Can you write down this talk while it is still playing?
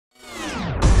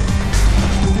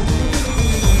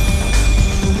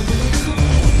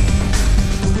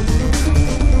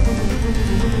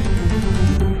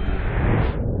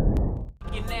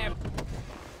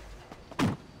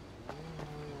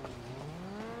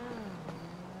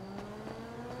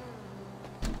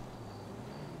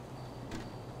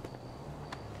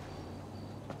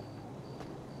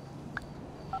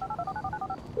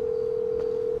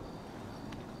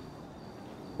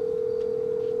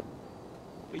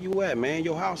you at, man?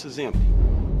 Your house is empty.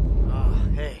 Oh,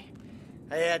 hey.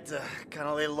 I had to kind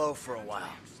of lay low for a while.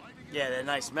 Yeah, that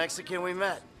nice Mexican we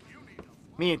met.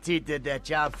 Me and T did that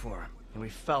job for him, and we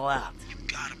fell out. You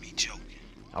gotta be joking.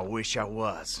 I wish I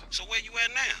was. So where you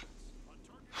at now?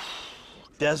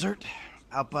 Desert,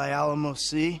 out by Alamo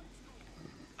Sea.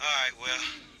 All right, well,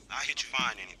 I'll hit you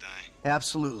find anything.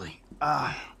 Absolutely.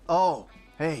 Oh,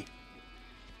 hey.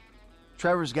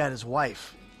 Trevor's got his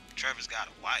wife. Trevor's got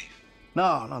a wife.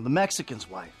 No, the Mexican's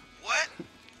wife. What?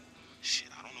 Shit,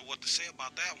 I don't know what to say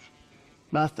about that one.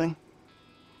 Nothing.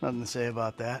 Nothing to say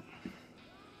about that.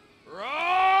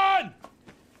 Run!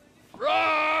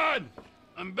 Run!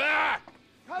 I'm back!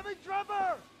 Coming,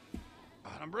 Trevor!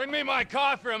 Bring me my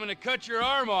coffee, I'm gonna cut your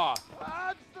arm off.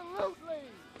 Absolutely!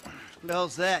 What the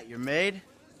hell's that, your maid?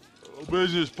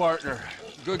 Business partner.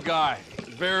 Good guy.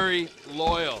 Very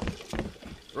loyal.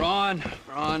 Ron,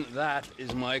 that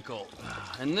is Michael.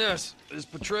 And this is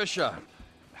Patricia.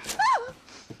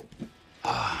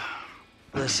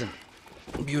 Listen,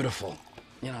 beautiful.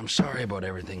 You know, I'm sorry about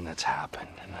everything that's happened.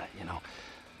 And, I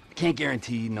can't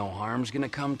guarantee no harm's gonna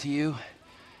come to you.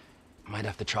 I might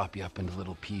have to chop you up into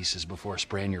little pieces before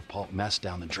spraying your pulp mess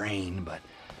down the drain, but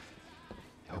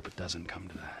I hope it doesn't come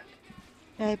to that.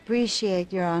 I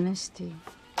appreciate your honesty.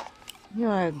 You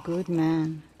are a good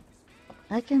man.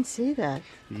 I can see that.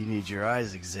 You need your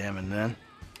eyes examined then.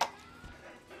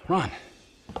 Ron,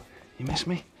 you miss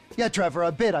me? Yeah, Trevor,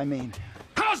 a bit, I mean.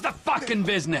 How's the fucking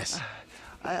business?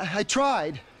 I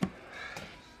tried.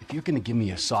 If you're gonna give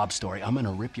me a sob story, I'm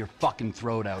gonna rip your fucking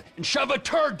throat out and shove a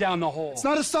turd down the hole. It's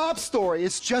not a sob story,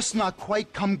 it's just not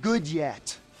quite come good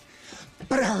yet.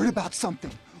 But I heard about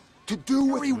something. To do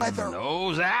with Merryweather.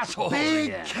 Those assholes Big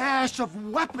again. cache of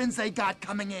weapons they got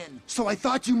coming in. So I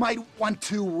thought you might want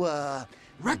to,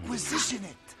 requisition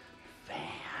it.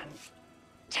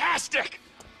 Fantastic!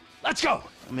 Let's go!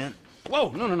 I'm in.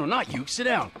 Whoa, no, not you. Sit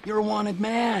down. You're a wanted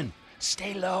man.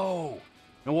 Stay low.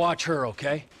 Now watch her,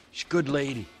 okay? She's a good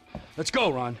lady. Let's go,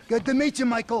 Ron. Good to meet you,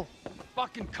 Michael.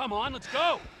 Fucking come on, let's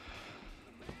go!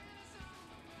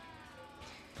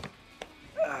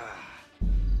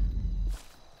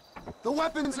 The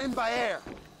weapon's in by air.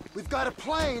 We've got a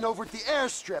plane over at the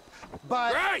airstrip,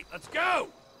 but... Great, let's go!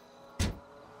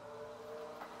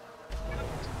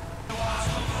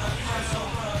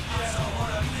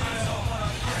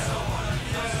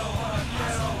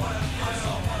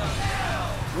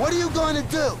 What are you going to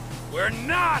do? We're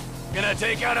not gonna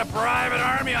take out a private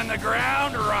army on the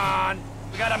ground, Ron.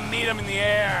 We gotta meet them in the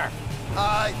air.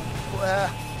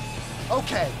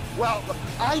 Okay. Well,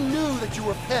 I knew that you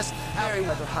were pissed at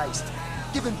Merryweather heist,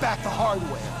 giving back the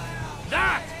hardware.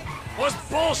 That was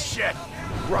bullshit!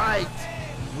 Right.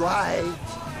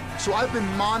 So I've been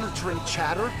monitoring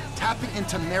chatter, tapping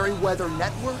into Merryweather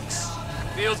networks.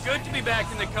 Feels good to be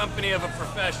back in the company of a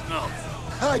professional.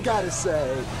 I gotta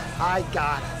say,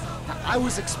 I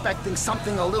was expecting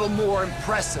something a little more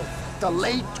impressive. The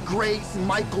late, great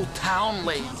Michael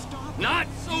Townley. Not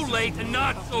so late and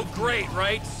not so great,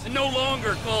 right? And no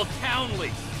longer called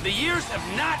Townley. The years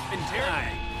have not been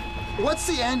terrible. What's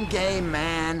the end game,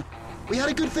 man? We had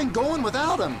a good thing going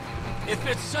without him. If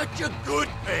it's such a good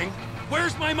thing,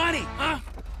 where's my money, huh?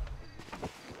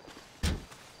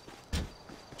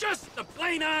 Just the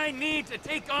plane I need to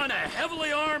take on a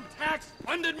heavily armed,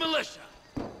 tax-funded militia.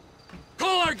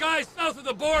 Call our guys south of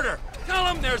the border. Tell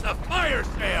them there's a fire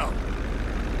sale.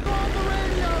 Go on the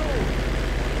radio!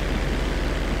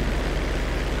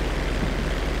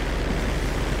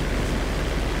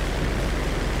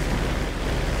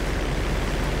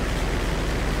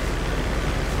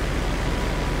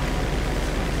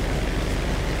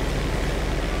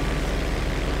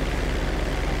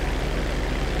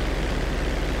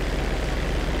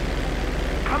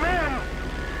 Come in!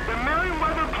 The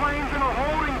Merryweather plane's in a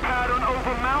holding pattern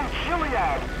over Mount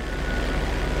Chiliad.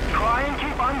 Try and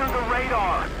keep under the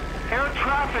radar. Air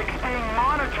traffic's being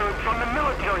monitored from the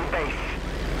military base.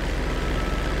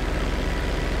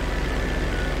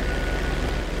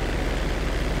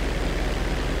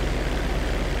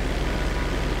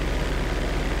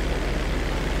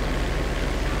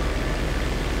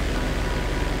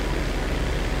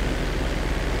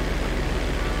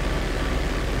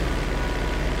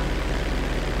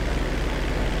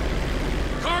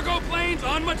 Cargo planes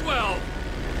on my 12.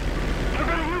 You're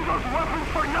gonna use those weapons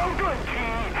for no good, T.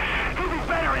 He'll be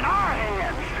better in our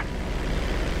hands.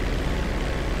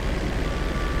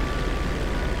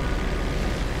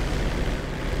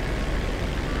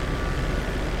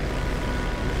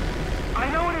 I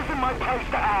know it isn't my place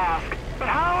to ask, but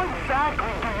how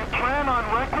exactly do you plan on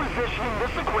requisitioning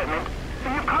this equipment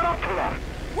so you cut up to them?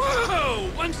 Whoa!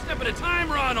 One step at a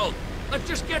time, Ronald. Let's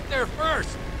just get there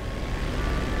first.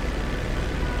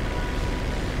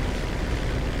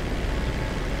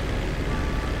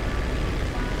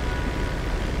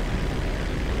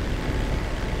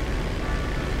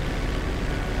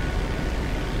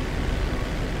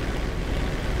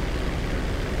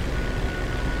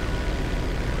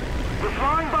 We're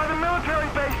flying by the military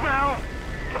base now.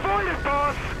 Avoid it,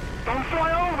 boss. Don't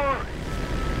fly over.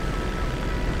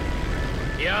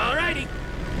 Yeah, alrighty.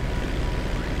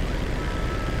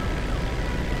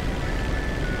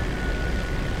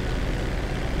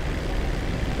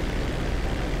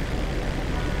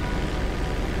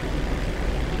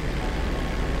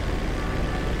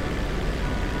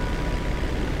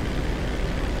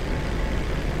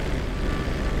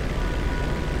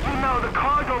 You know, the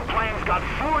cargo plane's got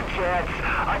 4 jets,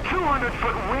 a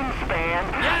 200-foot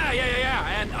wingspan.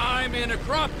 Yeah, and I'm in a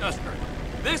crop duster.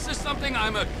 This is something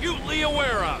I'm acutely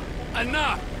aware of.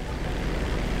 Enough!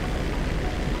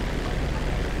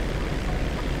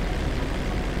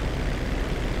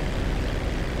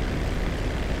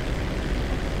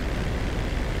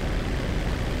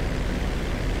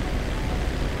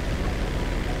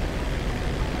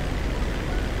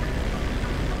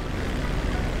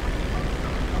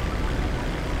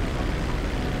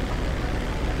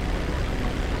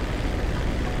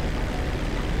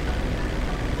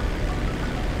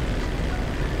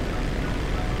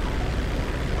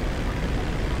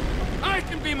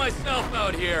 Be myself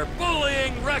out here,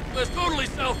 bullying, reckless, totally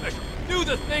selfish. Do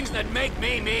the things that make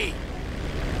me me.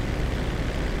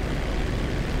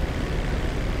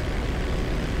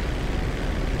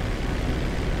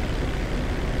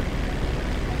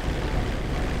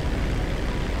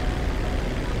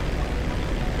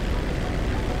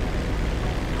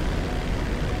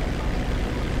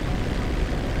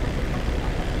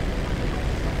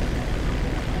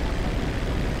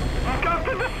 You've got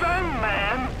to defend,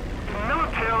 man.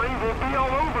 Military will be all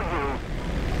over you.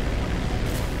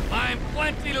 I'm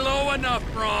plenty low enough,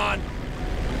 Ron.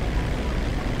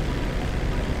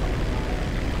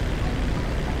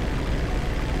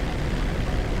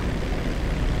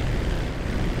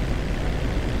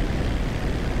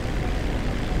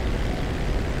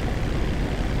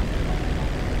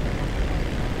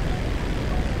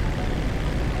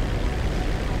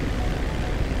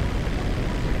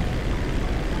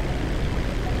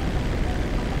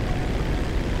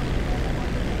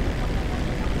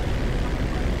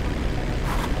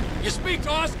 You speak to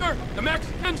Oscar? The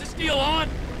Mexicans are still on?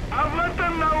 I'll let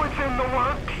them know it's in the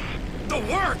works. The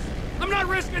works? I'm not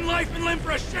risking life and limb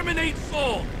for a shimonate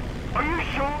soul. Are you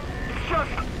sure? It's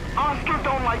just Oscar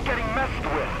don't like getting messed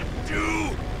with.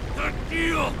 Do the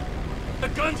deal. The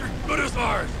guns are good as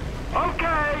ours.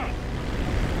 Okay.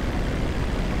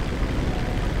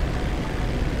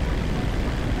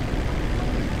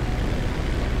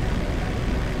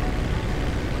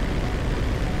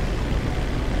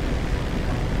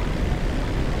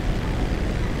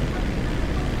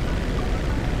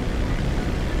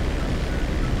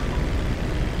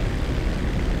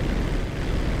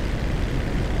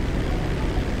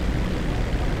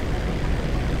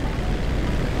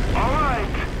 All right.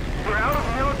 We're out of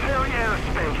military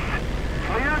airspace.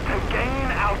 Clear to gain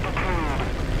altitude.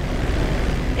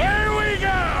 Here we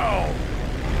go!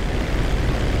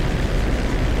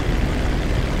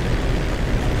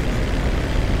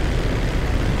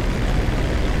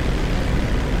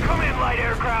 Come in, light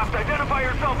aircraft. Identify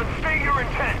yourself and state your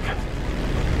intent.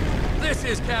 This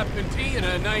is Captain T in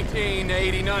a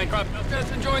 1989 crop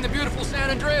just enjoying the beautiful San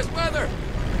Andreas weather.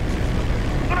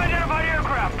 Unidentified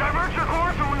aircraft. Divert your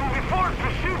course or we will be forced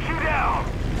to shoot you down.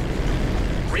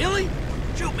 Really?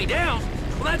 Shoot me down?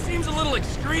 Well, that seems a little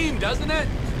extreme, doesn't it?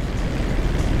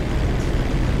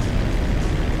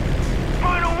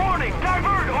 Final warning.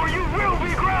 Divert or you will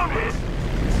be grounded.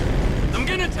 I'm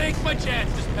gonna take my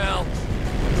chances, pal.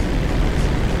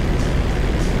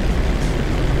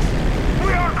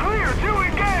 We are clear to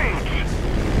engage.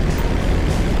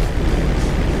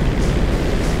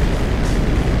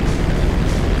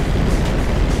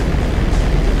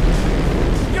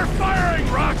 You're firing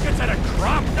rockets at a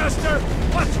crop duster?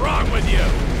 What's wrong with you?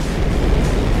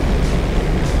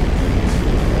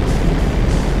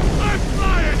 I'm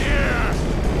flying here!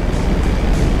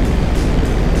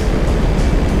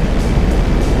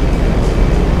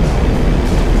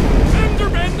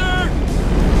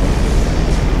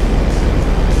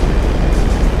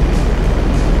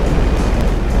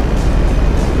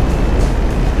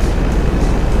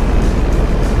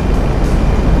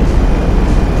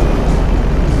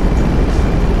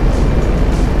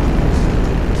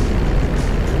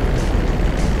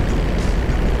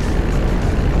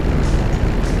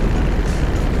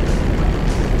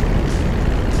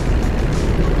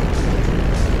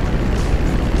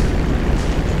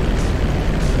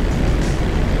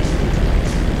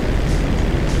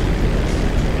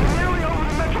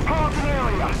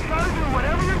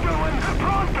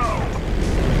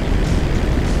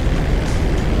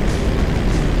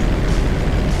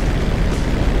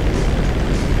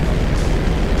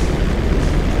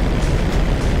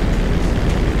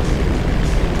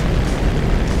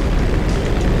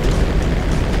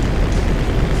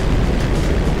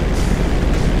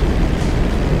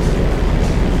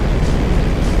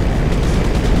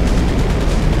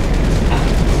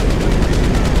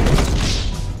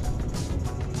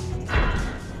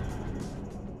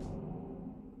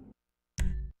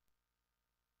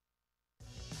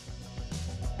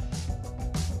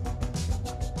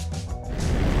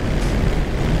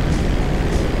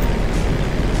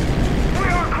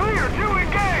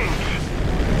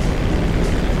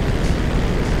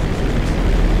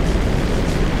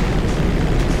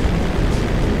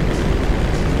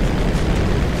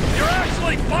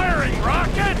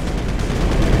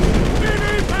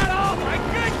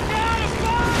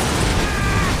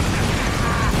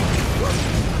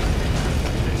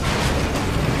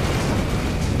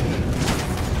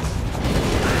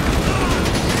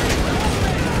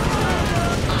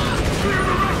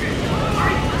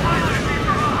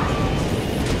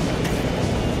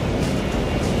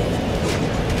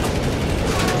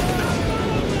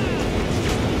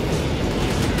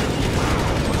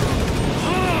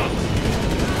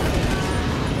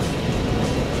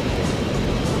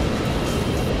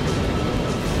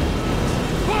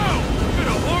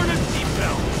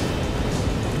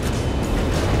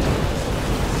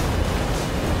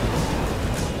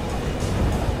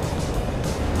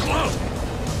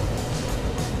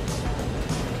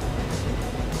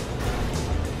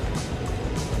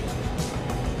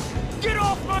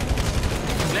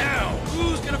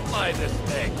 fly this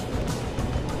thing.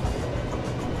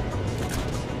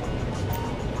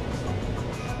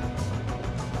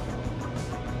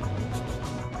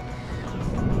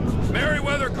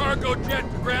 Merryweather cargo jet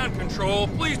to ground control.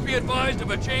 Please be advised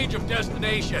of a change of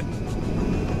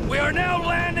destination. We are now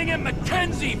landing in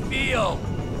Mackenzie Field.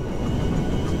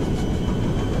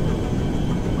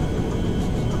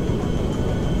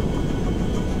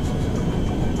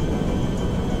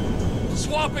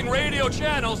 Swapping radio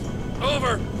channels.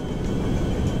 Over.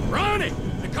 Ronnie,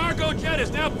 the cargo jet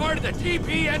is now part of the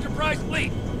TP Enterprise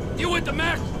fleet. You with the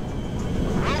mech?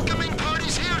 Welcoming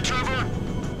party's here, Trevor.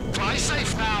 Fly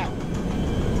safe now.